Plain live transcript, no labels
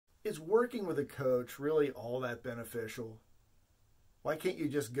Is working with a coach really all that beneficial? Why can't you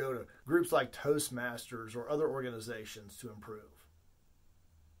just go to groups like Toastmasters or other organizations to improve?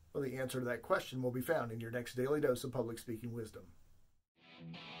 Well, the answer to that question will be found in your next daily dose of public speaking wisdom.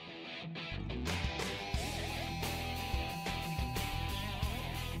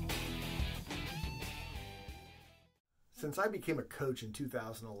 Since I became a coach in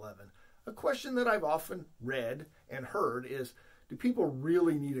 2011, a question that I've often read and heard is, do people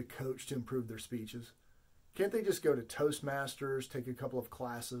really need a coach to improve their speeches? Can't they just go to Toastmasters, take a couple of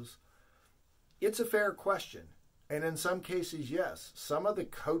classes? It's a fair question. And in some cases, yes. Some of the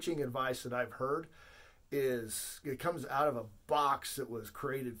coaching advice that I've heard it comes out of a box that was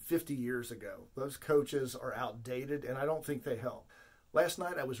created 50 years ago. Those coaches are outdated, and I don't think they help. Last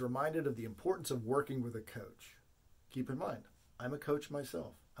night, I was reminded of the importance of working with a coach. Keep in mind, I'm a coach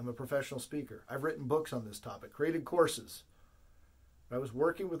myself. I'm a professional speaker. I've written books on this topic, created courses. I was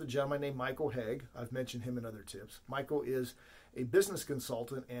working with a gentleman named Michael Haig. I've mentioned him in other tips. Michael is a business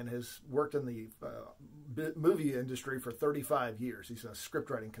consultant and has worked in the movie industry for 35 years. He's a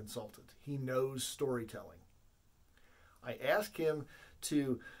scriptwriting consultant. He knows storytelling. I asked him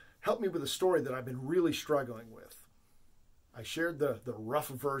to help me with a story that I've been really struggling with. I shared the rough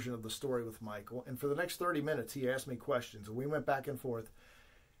version of the story with Michael, and for the next 30 minutes, he asked me questions, and we went back and forth.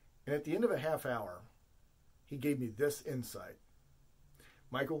 And at the end of a half hour, he gave me this insight.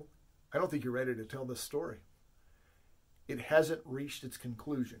 Michael, I don't think you're ready to tell this story. It hasn't reached its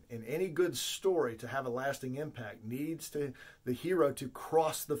conclusion. And any good story to have a lasting impact needs the hero to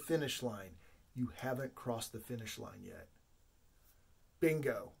cross the finish line. You haven't crossed the finish line yet.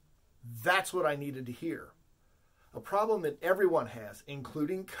 Bingo. That's what I needed to hear. A problem that everyone has,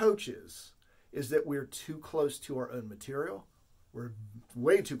 including coaches, is that we're too close to our own material. We're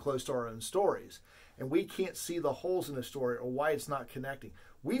way too close to our own stories. And we can't see the holes in the story or why it's not connecting.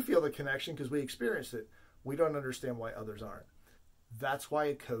 We feel the connection because we experienced it. We don't understand why others aren't. That's why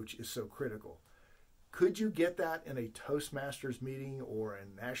a coach is so critical. Could you get that in a Toastmasters meeting or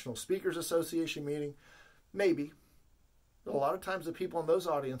a National Speakers Association meeting? Maybe. But a lot of times the people in those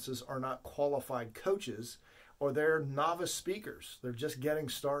audiences are not qualified coaches, or they're novice speakers. They're just getting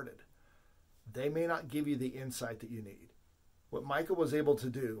started. They may not give you the insight that you need. What Michael was able to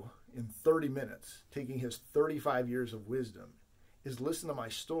do in 30 minutes, taking his 35 years of wisdom, is listen to my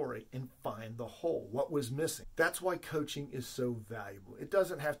story and find the hole, what was missing. That's why coaching is so valuable. It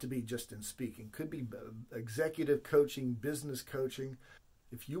doesn't have to be just in speaking. It could be executive coaching, business coaching.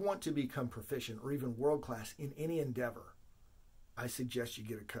 If you want to become proficient or even world-class in any endeavor, I suggest you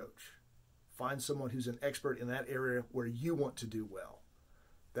get a coach. Find someone who's an expert in that area where you want to do well.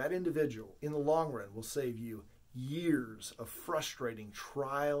 That individual, in the long run, will save you years of frustrating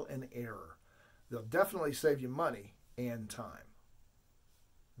trial and error. They'll definitely save you money and time.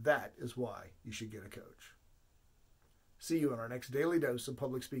 That is why you should get a coach. See you in our next daily dose of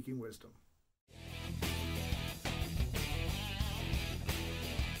public speaking wisdom.